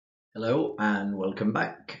Hello and welcome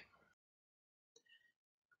back.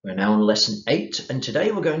 We're now on lesson 8 and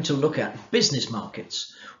today we're going to look at business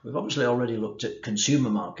markets. We've obviously already looked at consumer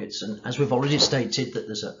markets, and as we've already stated that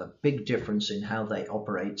there's a big difference in how they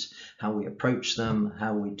operate, how we approach them,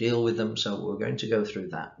 how we deal with them, so we're going to go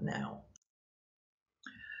through that now.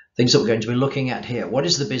 Things that we're going to be looking at here: what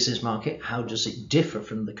is the business market? How does it differ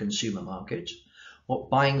from the consumer market? What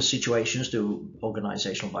buying situations do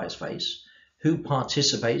organizational buyers face? Who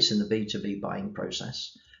participates in the B2B buying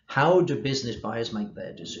process? How do business buyers make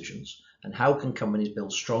their decisions? And how can companies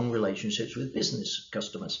build strong relationships with business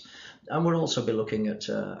customers? And we'll also be looking at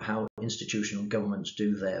how institutional governments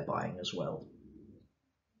do their buying as well.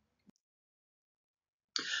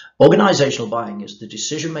 Organizational buying is the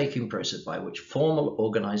decision-making process by which formal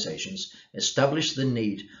organizations establish the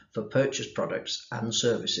need for purchased products and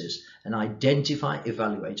services and identify,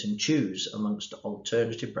 evaluate, and choose amongst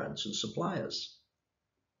alternative brands and suppliers.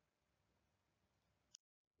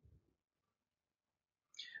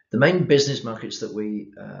 The main business markets that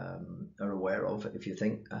we are aware of, if you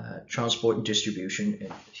think transport and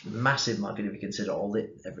distribution, massive market if you consider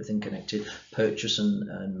everything connected, purchase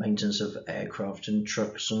and maintenance of aircraft and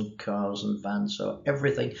trucks and cars and vans, so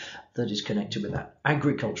everything that is connected with that.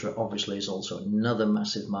 Agriculture obviously is also another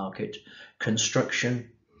massive market.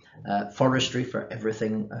 Construction, forestry for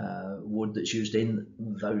everything wood that's used in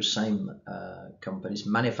those same companies,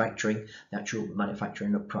 manufacturing, the actual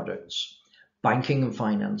manufacturing of products. Banking and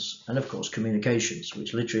finance, and of course communications,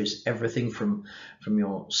 which literally is everything from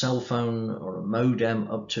your cell phone or a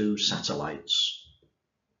modem up to satellites.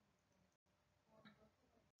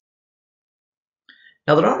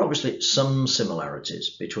 Now there are obviously some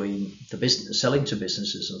similarities between the business selling to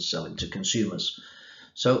businesses and selling to consumers.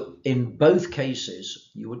 So in both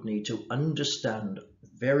cases you would need to understand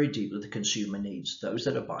very deeply the consumer needs, those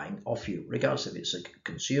that are buying off you, regardless if it's a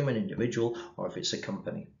consumer, an individual, or if it's a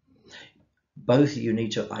company. Both you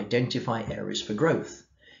need to identify areas for growth,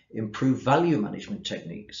 improve value management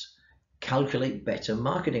techniques, calculate better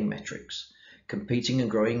marketing metrics, competing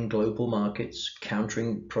and growing global markets,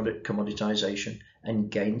 countering product commoditization,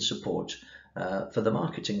 and gain support for the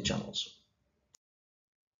marketing channels.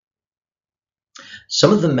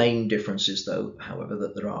 Some of the main differences, though, however,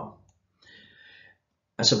 that there are.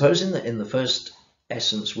 I suppose in the first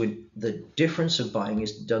essence, the difference of buying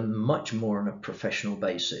is done much more on a professional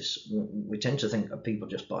basis. We tend to think of people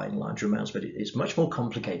just buying larger amounts, but it's much more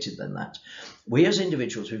complicated than that. We as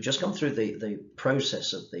individuals, we've just gone through the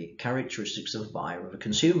process of the characteristics of a buyer, of a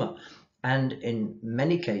consumer, and in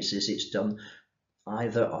many cases it's done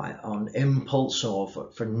either on impulse or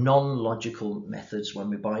for non-logical methods. When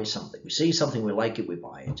we buy something, we see something, we like it, we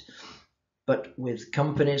buy it. But with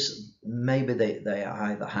companies, maybe they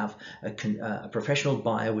either have a professional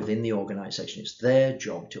buyer within the organization. It's their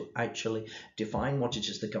job to actually define what it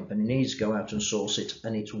is the company needs, go out and source it,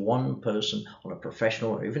 and it's one person on a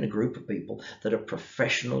professional or even a group of people that are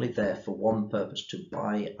professionally there for one purpose, to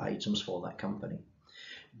buy items for that company.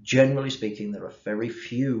 Generally speaking, there are very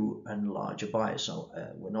few and larger buyers, so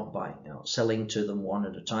we're not selling to them one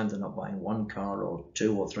at a time. They're not buying one car or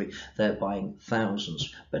two or three, they're buying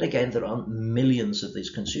thousands. But again, there aren't millions of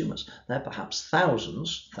these consumers. They're perhaps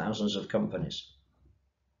thousands of companies.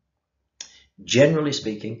 Generally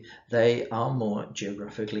speaking, they are more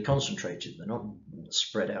geographically concentrated. They're not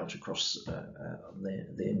spread out across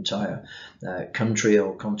the entire country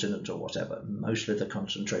or continent or whatever. Mostly they're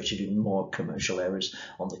concentrated in more commercial areas,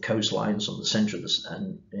 on the coastlines, on the centre of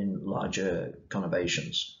and in larger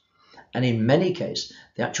conurbations. And in many cases,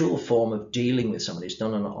 the actual form of dealing with somebody is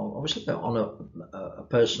done obviously on a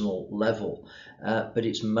personal level, but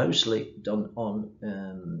it's mostly done on,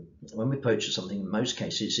 when we purchase something, in most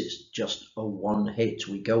cases, it's just a one hit.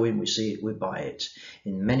 We go in, we see it, we buy it.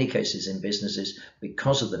 In many cases in businesses,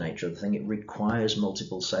 because of the nature of the thing, it requires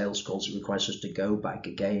multiple sales calls. It requires us to go back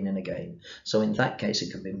again and again. So in that case,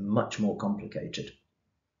 it can be much more complicated.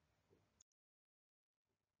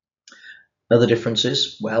 Other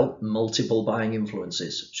differences, well, multiple buying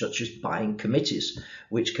influences, such as buying committees,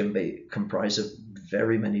 which can be comprised of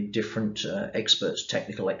very many different experts,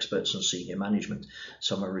 technical experts and senior management.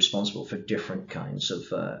 Some are responsible for different kinds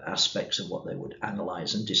of aspects of what they would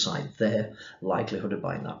analyze and decide their likelihood of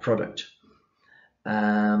buying that product.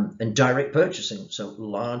 And direct purchasing, so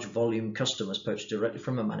large volume customers purchase directly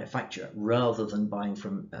from a manufacturer rather than buying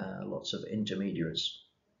from lots of intermediaries.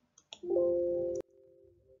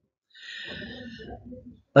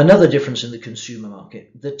 Another difference in the consumer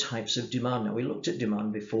market, the types of demand. Now, we looked at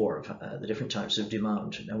demand before, of the different types of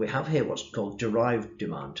demand. Now, we have here what's called derived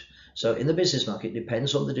demand. So in the business market, it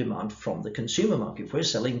depends on the demand from the consumer market. If we're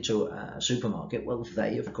selling to a supermarket, well,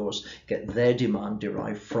 they, of course, get their demand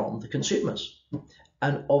derived from the consumers.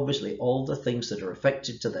 And obviously, all the things that are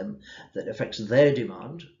affected to them, that affects their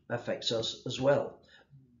demand, affects us as well,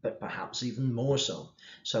 but perhaps even more so.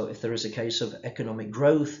 So if there is a case of economic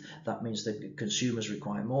growth, that means that consumers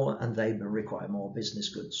require more and they require more business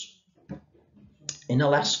goods.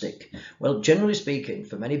 Inelastic. Well, generally speaking,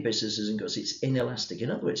 for many businesses and goods, it's inelastic. In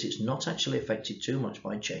other words, it's not actually affected too much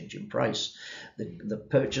by change in price. The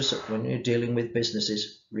purchase, when you're dealing with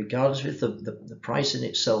businesses, regardless if the price in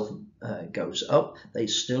itself goes up, they're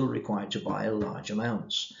still required to buy large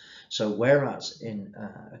amounts. So whereas in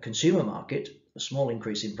a consumer market, a small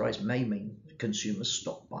increase in price may mean consumers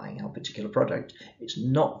stop buying our particular product. It's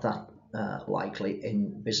not that likely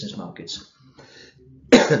in business markets.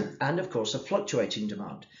 And of course, a fluctuating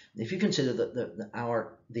demand. If you consider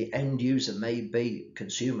that the end user may be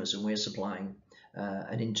consumers and we're supplying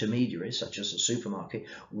an intermediary such as a supermarket,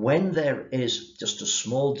 when there is just a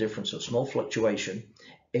small difference or small fluctuation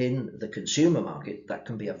in the consumer market, that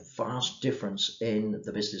can be a vast difference in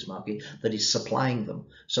the business market that is supplying them.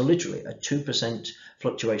 So literally a 2%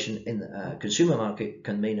 fluctuation in the consumer market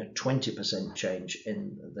can mean a 20% change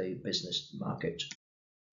in the business market.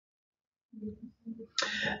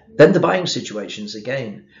 Then the buying situations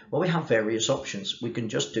again. Well, we have various options. We can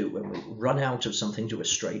just do, when we run out of something, do a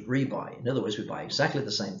straight rebuy. In other words, we buy exactly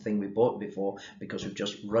the same thing we bought before because we've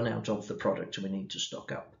just run out of the product and we need to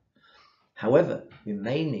stock up. However, we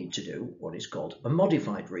may need to do what is called a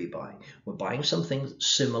modified rebuy. We're buying something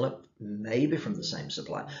similar, maybe from the same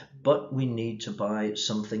supplier, but we need to buy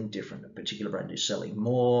something different. A particular brand is selling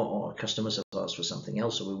more, or customers have asked for something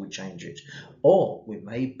else, so we would change it. Or we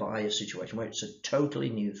may buy a situation where it's a totally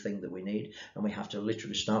new thing that we need, and we have to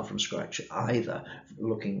literally start from scratch, either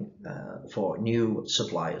looking for new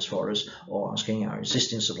suppliers for us or asking our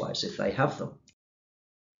existing suppliers if they have them.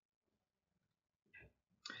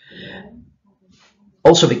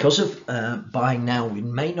 Also, because of buying now, we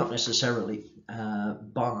may not necessarily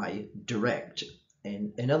buy direct.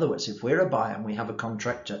 In other words, if we're a buyer and we have a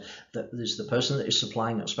contractor that is the person that is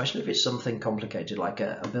supplying us, especially if it's something complicated like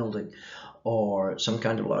a building or some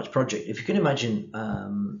kind of large project. If you can imagine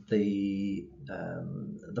the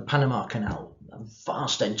Panama Canal, a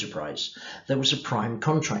vast enterprise, there was a prime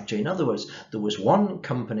contractor. In other words, there was one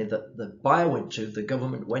company that the buyer went to, the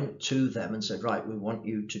government went to them and said, right, we want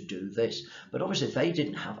you to do this. But obviously they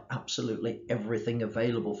didn't have absolutely everything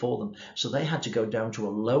available for them. So they had to go down to a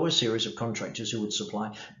lower series of contractors who would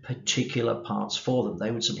supply particular parts for them.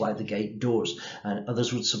 They would supply the gate doors, and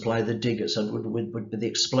others would supply the diggers, and would be the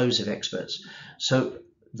explosive experts. So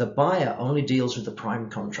the buyer only deals with the prime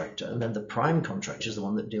contractor, and then the prime contractor is the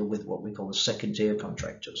one that deal with what we call the second tier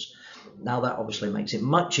contractors. Now that obviously makes it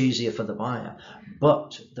much easier for the buyer,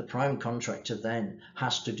 but the prime contractor then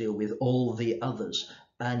has to deal with all the others,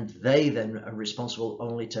 and they then are responsible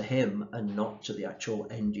only to him and not to the actual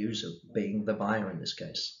end user, being the buyer in this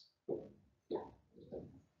case.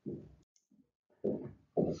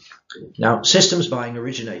 Now, systems buying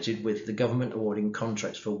originated with the government awarding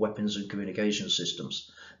contracts for weapons and communication systems.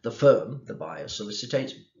 The firm, the buyer,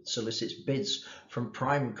 solicits bids from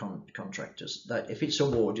prime contractors that, if it's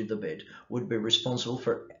awarded the bid, would be responsible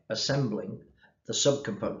for assembling the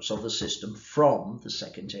subcomponents of the system from the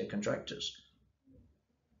second-tier contractors.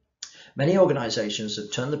 Many organizations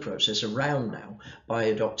have turned the process around now by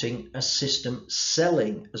adopting a system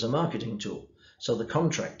selling as a marketing tool. So the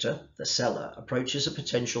contractor, the seller, approaches a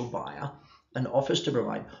potential buyer and offers to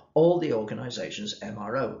provide all the organization's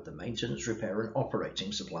MRO, the maintenance, repair, and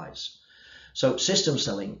operating supplies. So system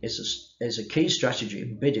selling is a key strategy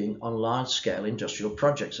in bidding on large-scale industrial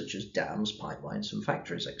projects such as dams, pipelines, and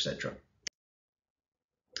factories, etc.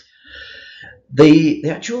 The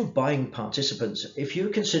actual buying participants, if you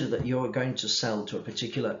consider that you're going to sell to a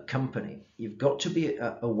particular company, you've got to be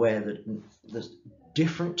aware that there's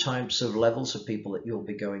different types of levels of people that you'll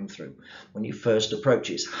be going through. When you first approach,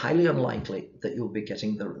 it's highly unlikely that you'll be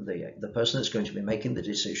getting the person that's going to be making the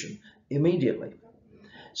decision immediately.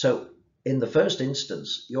 So in the first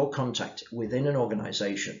instance, your contact within an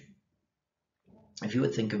organization, if you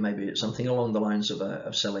would think of maybe something along the lines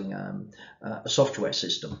of selling a software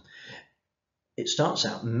system, it starts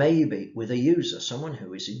out maybe with a user, someone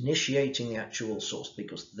who is initiating the actual source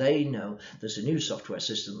because they know there's a new software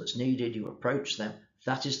system that's needed. You approach them.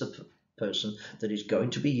 That is the person that is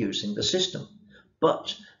going to be using the system.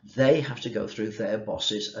 but they have to go through their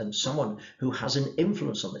bosses and someone who has an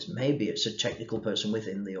influence on this. Maybe it's a technical person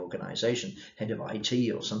within the organization, head of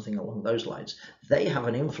IT or something along those lines. They have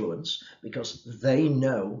an influence because they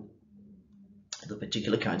know the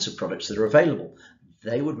particular kinds of products that are available.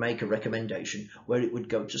 They would make a recommendation where it would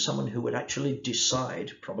go to someone who would actually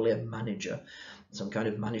decide, probably a manager, some kind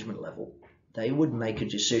of management level. They would make a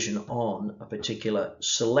decision on a particular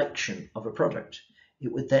selection of a product.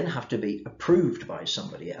 It would then have to be approved by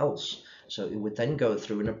somebody else. So it would then go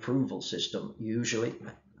through an approval system, usually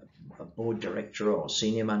a board director or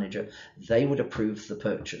senior manager. They would approve the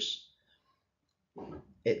purchase.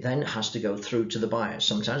 It then has to go through to the buyer.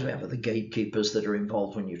 Sometimes we have the gatekeepers that are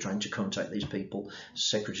involved when you're trying to contact these people.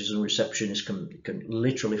 Secretaries and receptionists can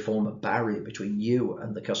literally form a barrier between you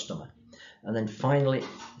and the customer. And then finally,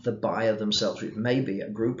 the buyer themselves, which may be a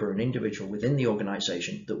group or an individual within the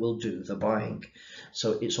organization that will do the buying.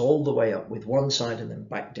 So it's all the way up with one side and then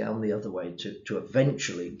back down the other way to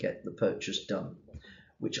eventually get the purchase done,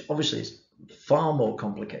 which obviously is far more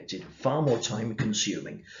complicated, far more time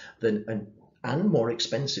consuming and more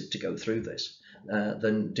expensive to go through this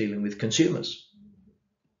than dealing with consumers.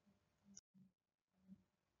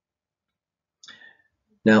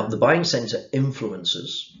 Now, the buying center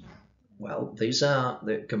influencers, well,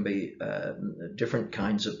 there can be different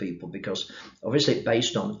kinds of people, because obviously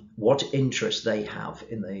based on what interest they have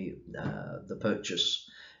in the purchase.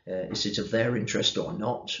 Is it of their interest or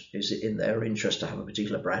not? Is it in their interest to have a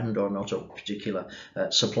particular brand or not, or a particular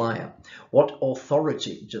supplier? What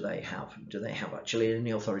authority do they have? Do they have actually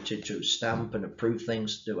any authority to stamp and approve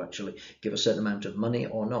things, to actually give a certain amount of money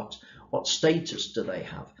or not? What status do they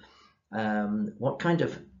have? What kind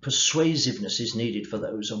of persuasiveness is needed for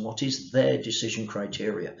those, and what is their decision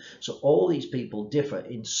criteria? So all these people differ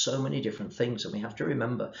in so many different things, and we have to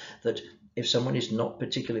remember that if someone is not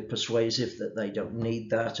particularly persuasive, that they don't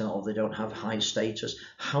need that, or they don't have high status,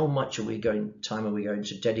 how much time are we going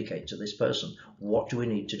to dedicate to this person? What do we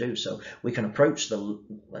need to do? So we can approach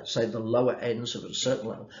let's say the lower ends of a certain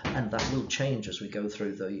level, and that will change as we go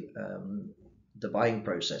through the buying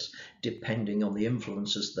process, depending on the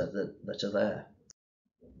influences that are there.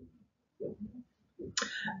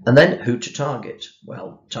 And then who to target?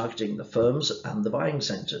 Well, targeting the firms and the buying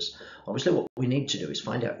centers. Obviously, what we need to do is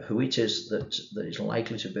find out who it is that is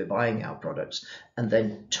likely to be buying our products, and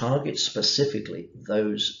then target specifically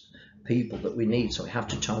those people that we need. So we have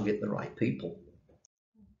to target the right people.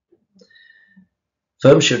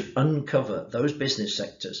 Firms should uncover those business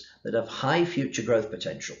sectors that have high future growth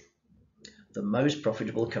potential, the most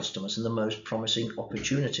profitable customers, and the most promising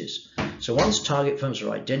opportunities. So once target firms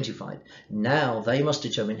are identified, now they must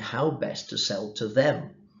determine how best to sell to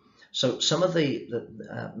them. So some of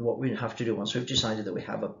what we have to do once we've decided that we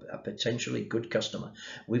have a potentially good customer,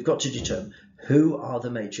 we've got to determine who are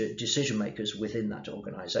the major decision makers within that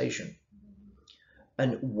organization,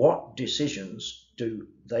 and what decisions do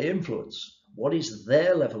they influence. What is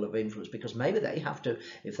their level of influence? Because maybe they have to,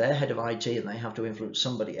 if they're head of IT and they have to influence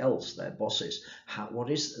somebody else, their bosses,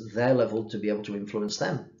 what is their level to be able to influence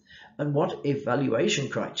them? And what evaluation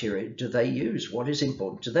criteria do they use? What is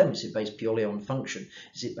important to them? Is it based purely on function?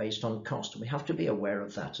 Is it based on cost? We have to be aware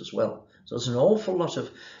of that as well. So there's an awful lot of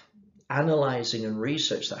analyzing and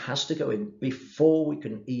research that has to go in before we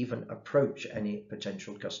can even approach any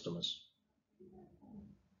potential customers.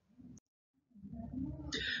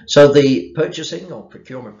 So the purchasing or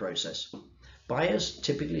procurement process. Buyers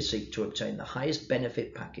typically seek to obtain the highest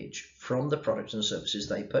benefit package from the products and services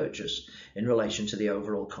they purchase in relation to the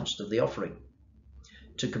overall cost of the offering.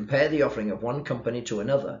 To compare the offering of one company to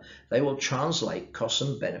another, they will translate costs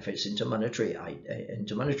and benefits into monetary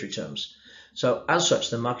terms. So as such,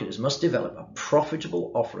 the marketers must develop a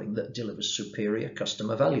profitable offering that delivers superior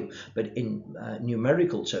customer value, but in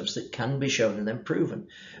numerical terms that can be shown and then proven.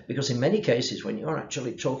 Because in many cases, when you're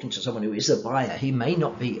actually talking to someone who is a buyer, he may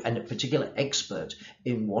not be a particular expert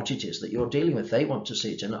in what it is that you're dealing with. They want to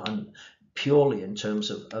see it purely in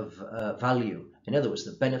terms of value. In other words,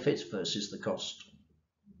 the benefits versus the cost.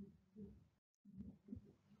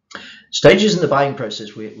 Stages in the buying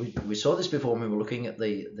process. We saw this before when we were looking at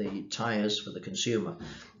the tires for the consumer.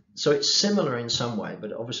 So it's similar in some way,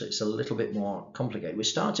 but obviously it's a little bit more complicated. We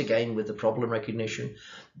start again with the problem recognition,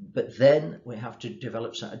 but then we have to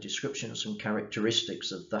develop a description of some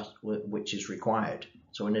characteristics of that which is required.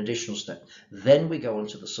 So an additional step. Then we go on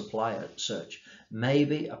to the supplier search.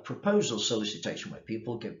 Maybe a proposal solicitation where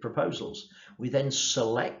people give proposals. We then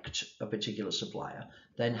select a particular supplier,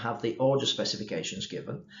 then have the order specifications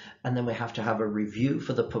given, and then we have to have a review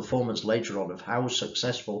for the performance later on of how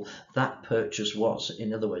successful that purchase was.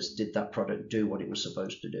 In other words, did that product do what it was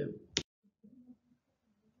supposed to do?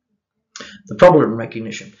 The problem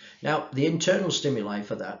recognition. Now, the internal stimuli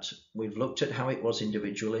for that, we've looked at how it was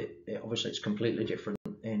individually. Obviously, it's completely different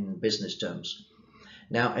in business terms.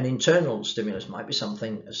 Now, an internal stimulus might be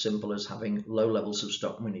something as simple as having low levels of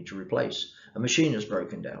stock we need to replace, a machine has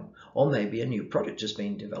broken down, or maybe a new product has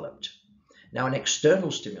been developed. Now, an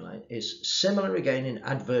external stimuli is similar again in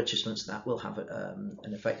advertisements that will have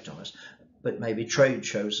an effect on us, but maybe trade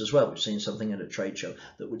shows as well. We've seen something at a trade show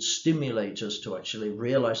that would stimulate us to actually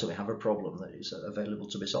realize that we have a problem that is available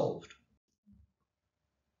to be solved.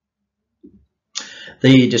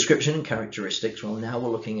 The description and characteristics, well, now we're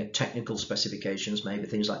looking at technical specifications, maybe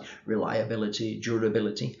things like reliability,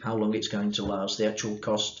 durability, how long it's going to last, the actual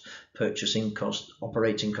cost, purchasing cost,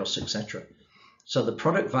 operating costs, etc. So the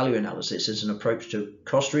product value analysis is an approach to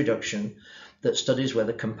cost reduction that studies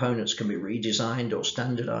whether components can be redesigned or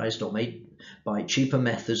standardized or made by cheaper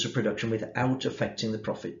methods of production without affecting the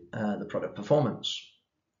product performance.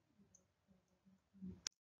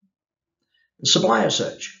 Supplier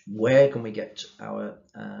search. Where can we get our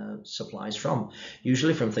supplies from?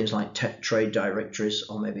 Usually from things like trade directories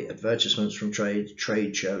or maybe advertisements from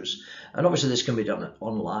trade shows. And obviously this can be done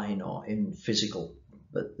online or in physical.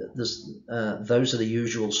 But those are the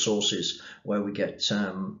usual sources where we get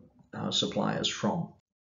our suppliers from.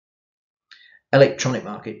 Electronic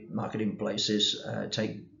marketing places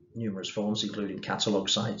take numerous forms, including catalog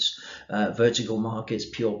sites, vertical markets,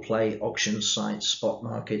 pure play auction sites, spot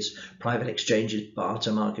markets, private exchanges,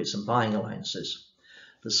 barter markets, and buying alliances.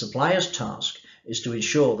 The supplier's task is to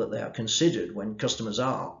ensure that they are considered when customers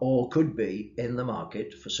are or could be in the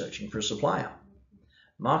market for searching for a supplier.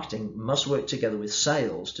 Marketing must work together with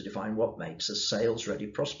sales to define what makes a sales-ready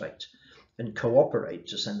prospect and cooperate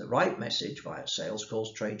to send the right message via sales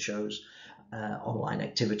calls, trade shows, online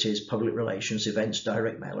activities, public relations, events,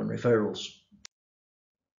 direct mail, and referrals.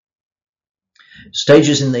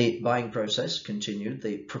 Stages in the buying process continued.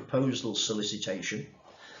 The proposal solicitation.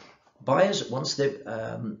 Buyers, once they've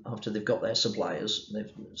after they've got their suppliers,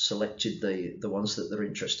 they've selected the ones that they're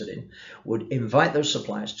interested in, would invite those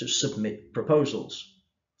suppliers to submit proposals.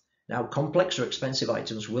 Now, complex or expensive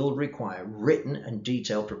items will require written and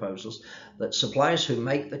detailed proposals that suppliers who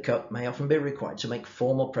make the cut may often be required to make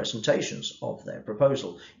formal presentations of their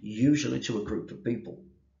proposal, usually to a group of people.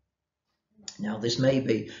 Now, this may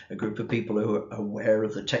be a group of people who are aware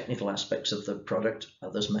of the technical aspects of the product,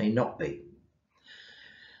 others may not be.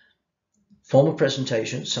 Formal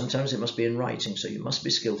presentations, sometimes it must be in writing, so you must be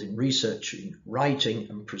skilled in researching, writing,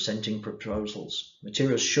 and presenting proposals.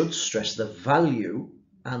 Materials should stress the value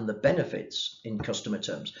and the benefits in customer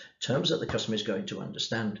terms that the customer is going to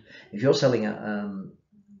understand. If you're selling a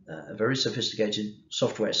very sophisticated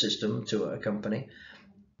software system to a company,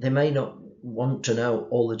 they may not want to know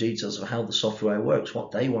all the details of how the software works.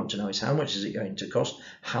 What they want to know is how much is it going to cost,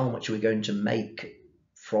 how much are we going to make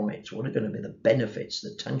from it, what are going to be the benefits,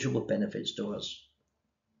 the tangible benefits to us.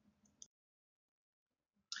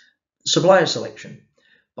 Supplier selection.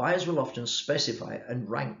 Buyers will often specify and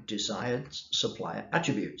rank desired supplier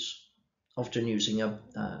attributes, often using a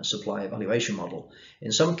supply evaluation model.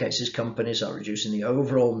 In some cases, companies are reducing the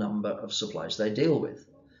overall number of suppliers they deal with.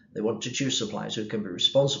 They want to choose suppliers who can be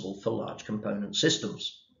responsible for large component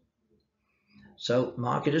systems. So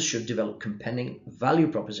marketers should develop compelling value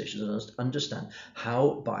propositions and understand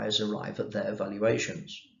how buyers arrive at their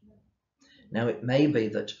valuations. Now, it may be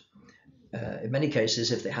that in many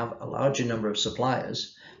cases, if they have a larger number of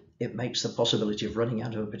suppliers, it makes the possibility of running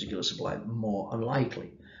out of a particular supplier more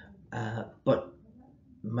unlikely. But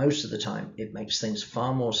most of the time, it makes things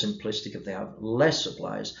far more simplistic. If they have less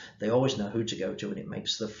suppliers, they always know who to go to, and it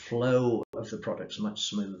makes the flow of the products much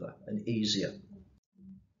smoother and easier.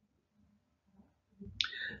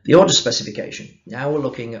 The order specification. Now we're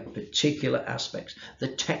looking at particular aspects, the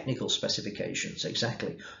technical specifications,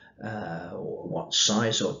 exactly what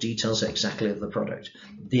size or details exactly of the product,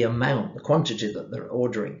 the amount, the quantity that they're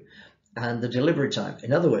ordering, and the delivery time.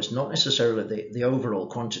 In other words, not necessarily the overall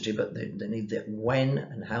quantity, but they need the when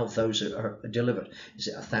and how those are delivered. Is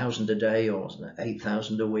it 1,000 a day, or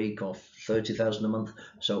 8,000 a week, or 30,000 a month?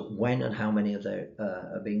 So when and how many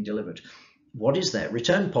are being delivered? What is their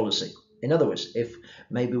return policy? In other words, if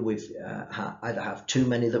maybe we've either have too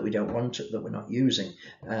many that we don't want, that we're not using,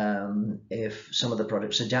 if some of the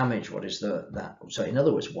products are damaged, what is that? So in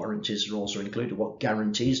other words, warranties are also included. What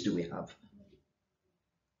guarantees do we have?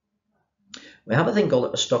 We have a thing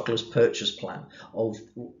called a stockless purchase plan. Of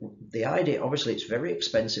the idea, obviously, it's very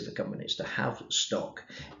expensive for companies to have stock.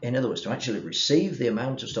 In other words, to actually receive the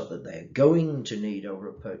amount of stock that they're going to need over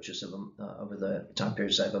a purchase of over the time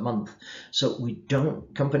period, say, of a month. So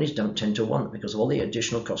companies don't tend to want it because of all the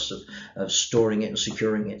additional costs of storing it and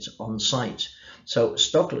securing it on site. So a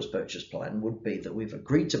stockless purchase plan would be that we've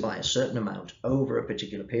agreed to buy a certain amount over a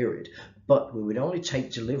particular period, but we would only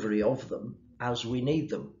take delivery of them as we need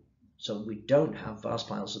them. So we don't have vast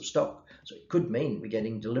piles of stock. So it could mean we're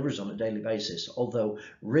getting deliveries on a daily basis, although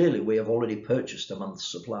really we have already purchased a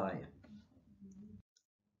month's supply.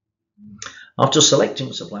 After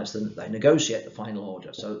selecting suppliers, then they negotiate the final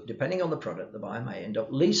order. So depending on the product, the buyer may end up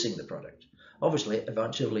leasing the product. Obviously, the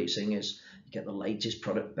advantage of leasing is you get the latest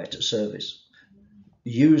product, better service,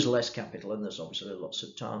 use less capital, and there's obviously lots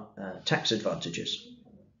of tax advantages.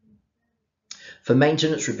 For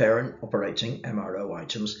maintenance, repair and operating MRO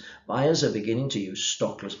items, buyers are beginning to use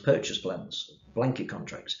stockless purchase plans, blanket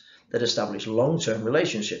contracts, that establish long-term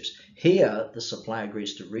relationships. Here, the supplier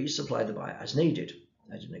agrees to resupply the buyer as needed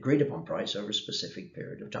at an agreed upon price over a specific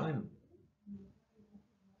period of time.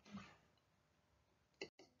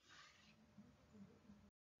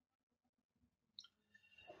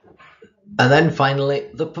 And then finally,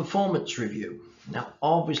 the performance review. Now,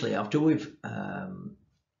 obviously, after we've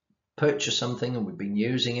purchased something and we've been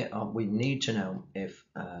using it, we need to know if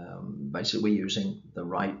basically we're using the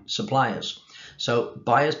right suppliers. So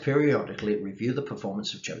buyers periodically review the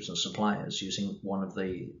performance of chosen suppliers using one of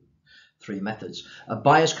the three methods: a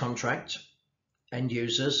buyer's contract, end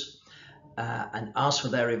users, and ask for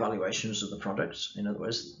their evaluations of the products. In other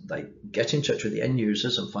words, they get in touch with the end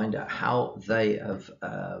users and find out how they have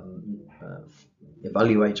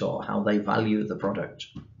evaluate or how they value the product.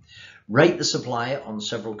 Rate the supplier on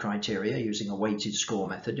several criteria using a weighted score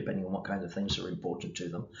method, depending on what kind of things are important to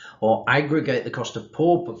them, or aggregate the cost of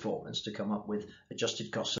poor performance to come up with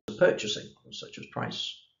adjusted costs of purchasing, such as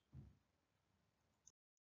price.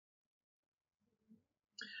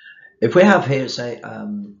 If we have here, say,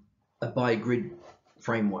 a buy grid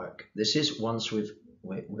framework, this is once we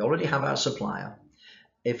already have our supplier.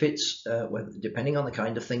 If it's depending on the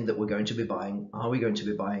kind of thing that we're going to be buying, are we going to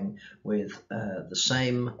be buying with the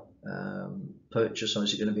same purchase, or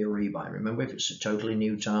is it going to be a rebuy? Remember, if it's a totally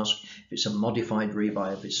new task, if it's a modified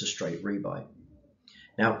rebuy, if it's a straight rebuy.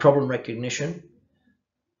 Now, problem recognition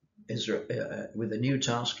is with a new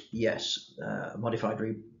task, yes. Modified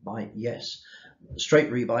rebuy, yes.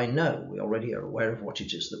 Straight rebuy, no. We already are aware of what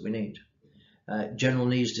it is that we need. General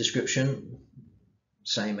needs description,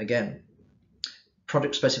 same again.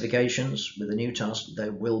 Product specifications, with a new task,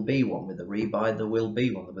 there will be one. With a rebuy, there will be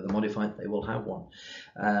one. With a modified, they will have one.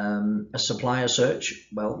 A supplier search,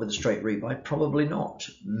 well, with a straight rebuy, probably not.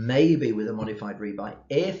 Maybe with a modified rebuy,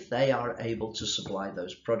 if they are able to supply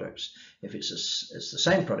those products. If it's the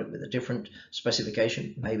same product with a different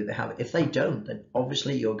specification, maybe they have it. If they don't, then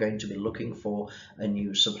obviously you're going to be looking for a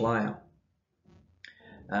new supplier.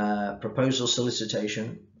 Proposal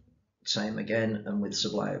solicitation, same again, and with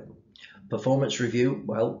supplier. Performance review,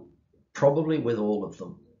 well, probably with all of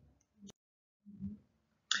them.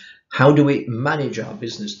 How do we manage our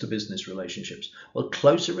business-to-business relationships? Well,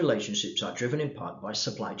 closer relationships are driven in part by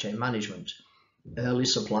supply chain management, early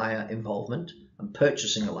supplier involvement, and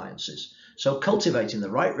purchasing alliances. So cultivating the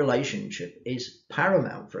right relationship is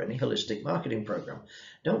paramount for any holistic marketing program.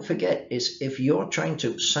 Don't forget, if you're trying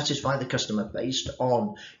to satisfy the customer based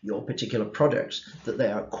on your particular products, that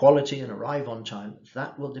they are quality and arrive on time,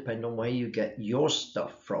 that will depend on where you get your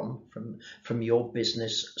stuff from your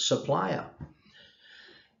business supplier.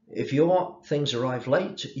 If your things arrive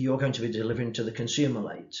late, you're going to be delivering to the consumer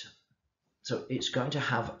late. So it's going to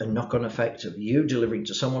have a knock-on effect of you delivering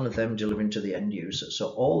to someone and them delivering to the end user. So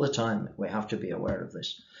all the time we have to be aware of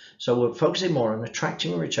this. So we're focusing more on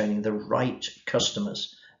attracting and retaining the right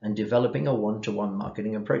customers and developing a one-to-one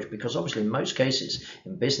marketing approach, because obviously in most cases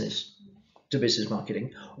in business-to-business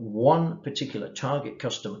marketing, one particular target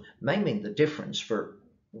customer may mean the difference for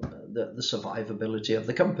the survivability of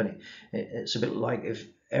the company. It's a bit like if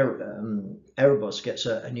Airbus gets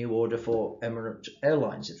a new order for Emirates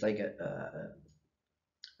Airlines. If they get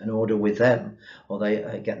an order with them, or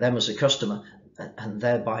they get them as a customer, and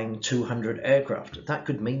they're buying 200 aircraft, that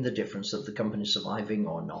could mean the difference of the company surviving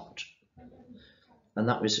or not. And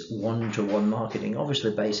that was one-to-one marketing,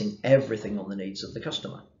 obviously basing everything on the needs of the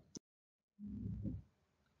customer.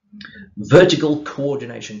 Vertical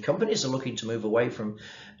coordination. Companies are looking to move away from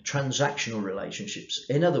transactional relationships.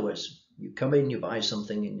 In other words, you come in, you buy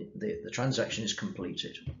something, and the transaction is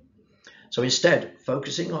completed. So instead,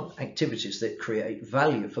 focusing on activities that create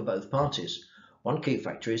value for both parties. One key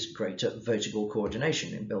factor is greater vertical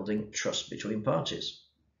coordination in building trust between parties.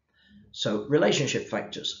 So relationship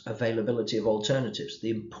factors, availability of alternatives, the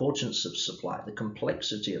importance of supply, the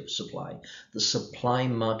complexity of supply, the supply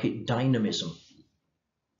market dynamism.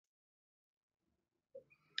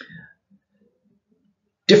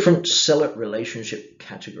 Different seller relationship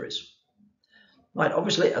categories. Right,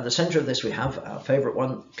 obviously at the center of this we have our favorite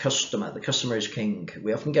one, customer. The customer is king.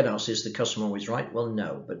 We often get asked, is the customer always right? Well,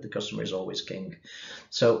 no, but the customer is always king.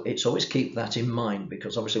 So it's always keep that in mind,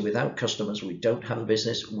 because obviously without customers we don't have a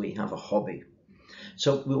business, we have a hobby.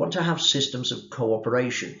 So we want to have systems of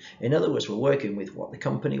cooperation. In other words, we're working with what the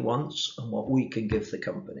company wants and what we can give the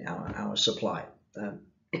company, our supply,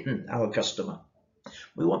 our customer.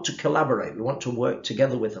 We want to collaborate. We want to work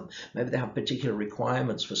together with them. Maybe they have particular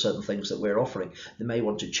requirements for certain things that we're offering. They may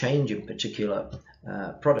want to change in particular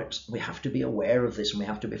products. We have to be aware of this and we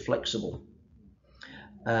have to be flexible.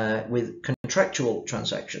 With contractual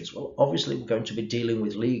transactions, well, obviously we're going to be dealing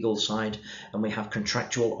with legal side, and we have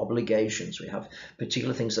contractual obligations. We have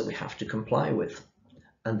particular things that we have to comply with,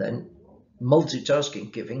 and then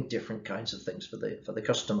multitasking, giving different kinds of things for the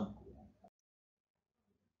customer.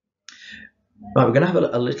 Right, we're going to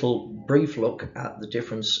have a little brief look at the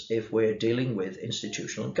difference if we're dealing with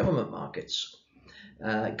institutional and government markets.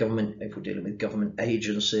 Government, if we're dealing with government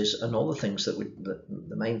agencies and all the things that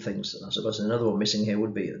the main things, I suppose another one missing here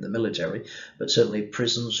would be the military, but certainly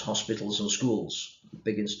prisons, hospitals and schools,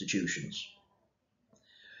 big institutions.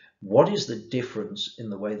 What is the difference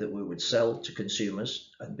in the way that we would sell to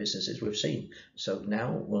consumers and businesses? We've seen. So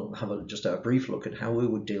now we'll have just a brief look at how we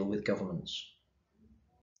would deal with governments.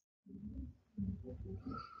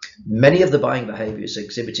 Many of the buying behaviours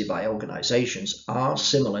exhibited by organisations are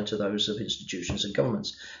similar to those of institutions and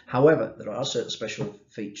governments. However, there are certain special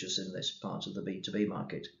features in this part of the B2B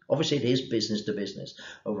market. Obviously, it is business to business.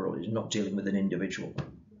 Overall, it's not dealing with an individual,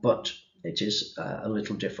 but it is a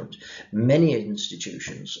little different. Many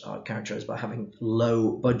institutions are characterised by having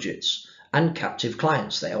low budgets and captive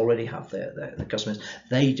clients. They already have their customers.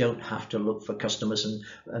 They don't have to look for customers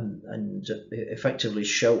and effectively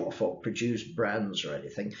show off or produce brands or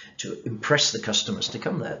anything to impress the customers to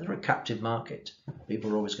come there. They're a captive market.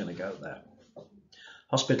 People are always going to go there.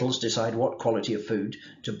 Hospitals decide what quality of food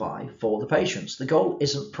to buy for the patients. The goal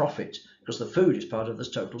isn't profit, because the food is part of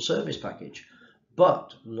this total service package.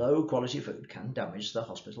 But low quality food can damage the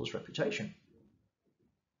hospital's reputation.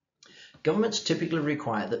 Governments typically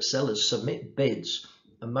require that sellers submit bids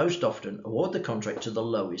and most often award the contract to the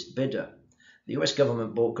lowest bidder. The US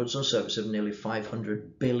government bought goods and services of nearly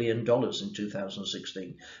 $500 billion in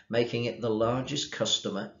 2016, making it the largest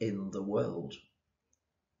customer in the world.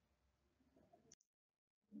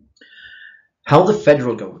 How the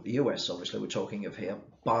federal government, the US obviously we're talking of here,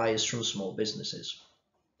 buys from small businesses.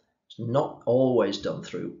 It's not always done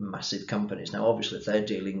through massive companies. Now obviously if they're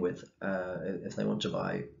dealing with, if they want to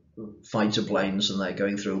buy fighter planes and they're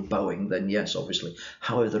going through Boeing, then yes, obviously.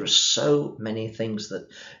 However, there are so many things that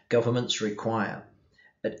governments require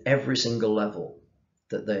at every single level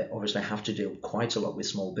that they obviously have to deal quite a lot with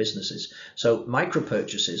small businesses. So micro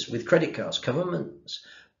purchases with credit cards, government's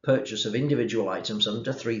purchase of individual items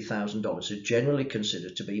under $3,000 are generally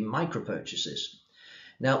considered to be micro purchases.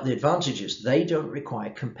 Now, the advantage is they don't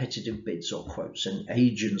require competitive bids or quotes, and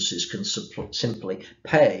agencies can simply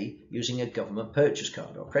pay using a government purchase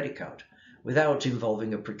card or credit card without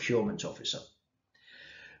involving a procurement officer,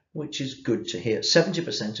 which is good to hear.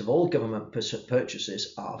 70% of all government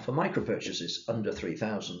purchases are for micro purchases under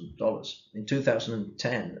 $3,000. In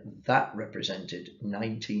 2010, that represented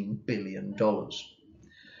 $19 billion.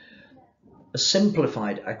 A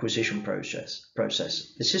simplified acquisition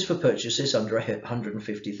process. This is for purchases under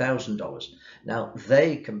 $150,000. Now,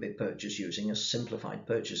 they can be purchased using a simplified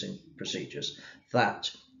purchasing procedures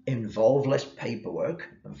that involve less paperwork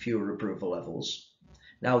and fewer approval levels.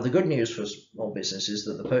 Now, the good news for small businesses is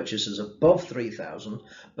that the purchases above $3,000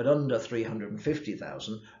 but under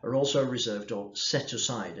 $350,000 are also reserved or set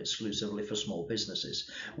aside exclusively for small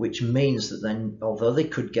businesses, which means that then, although they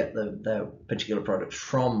could get their particular products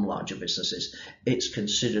from larger businesses, it's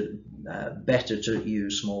considered better to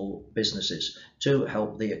use small businesses to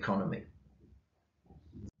help the economy.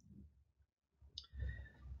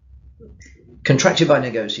 Contracted by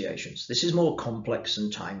negotiations. This is more complex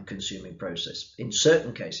and time-consuming process. In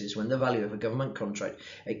certain cases, when the value of a government contract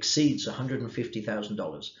exceeds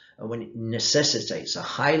 $150,000 and when it necessitates a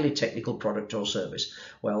highly technical product or service,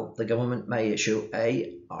 well, the government may issue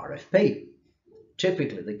a RFP.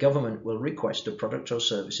 Typically, the government will request a product or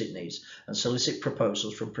service it needs and solicit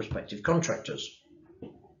proposals from prospective contractors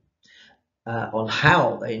on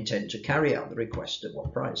how they intend to carry out the request at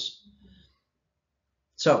what price.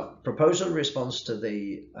 So, proposal response to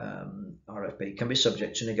the RFP can be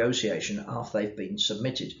subject to negotiation after they've been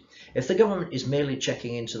submitted. If the government is merely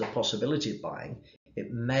checking into the possibility of buying,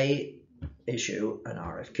 it may issue an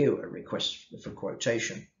RFQ, a request for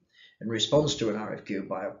quotation. In response to an RFQ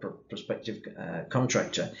by a prospective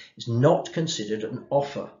contractor is not considered an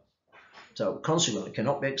offer, so consequently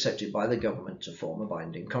cannot be accepted by the government to form a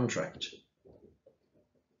binding contract.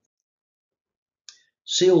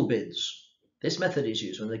 Sealed bids. This method is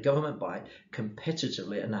used when the government buys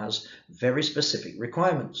competitively and has very specific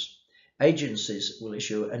requirements. Agencies will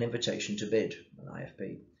issue an invitation to bid, an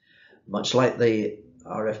IFB. Much like the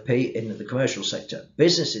RFP in the commercial sector,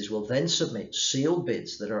 businesses will then submit sealed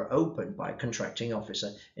bids that are opened by a contracting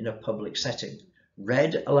officer in a public setting,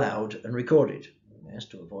 read aloud and recorded, yes,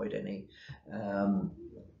 to avoid any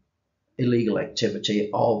illegal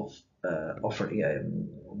activity of offering,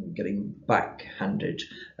 getting backhanded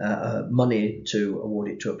money to award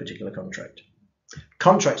it to a particular contract.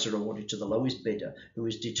 Contracts are awarded to the lowest bidder, who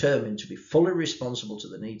is determined to be fully responsible to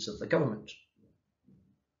the needs of the government.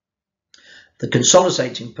 The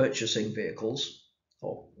consolidating purchasing vehicles,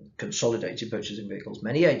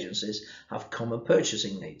 many agencies have common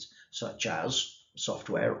purchasing needs, such as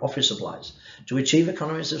software, office supplies. To achieve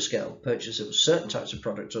economies of scale, purchase of certain types of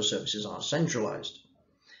products or services are centralized.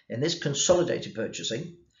 In this consolidated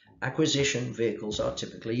purchasing, acquisition vehicles are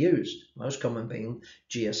typically used, most common being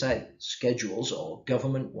GSA, schedules or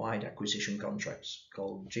government-wide acquisition contracts,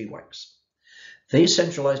 called GWACs. These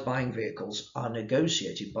centralized buying vehicles are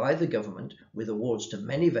negotiated by the government with awards to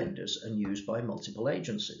many vendors and used by multiple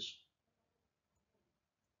agencies.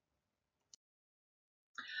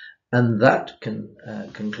 And that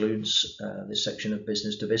concludes this section of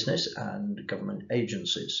business to business and government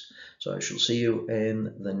agencies. So I shall see you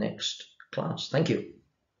in the next class. Thank you.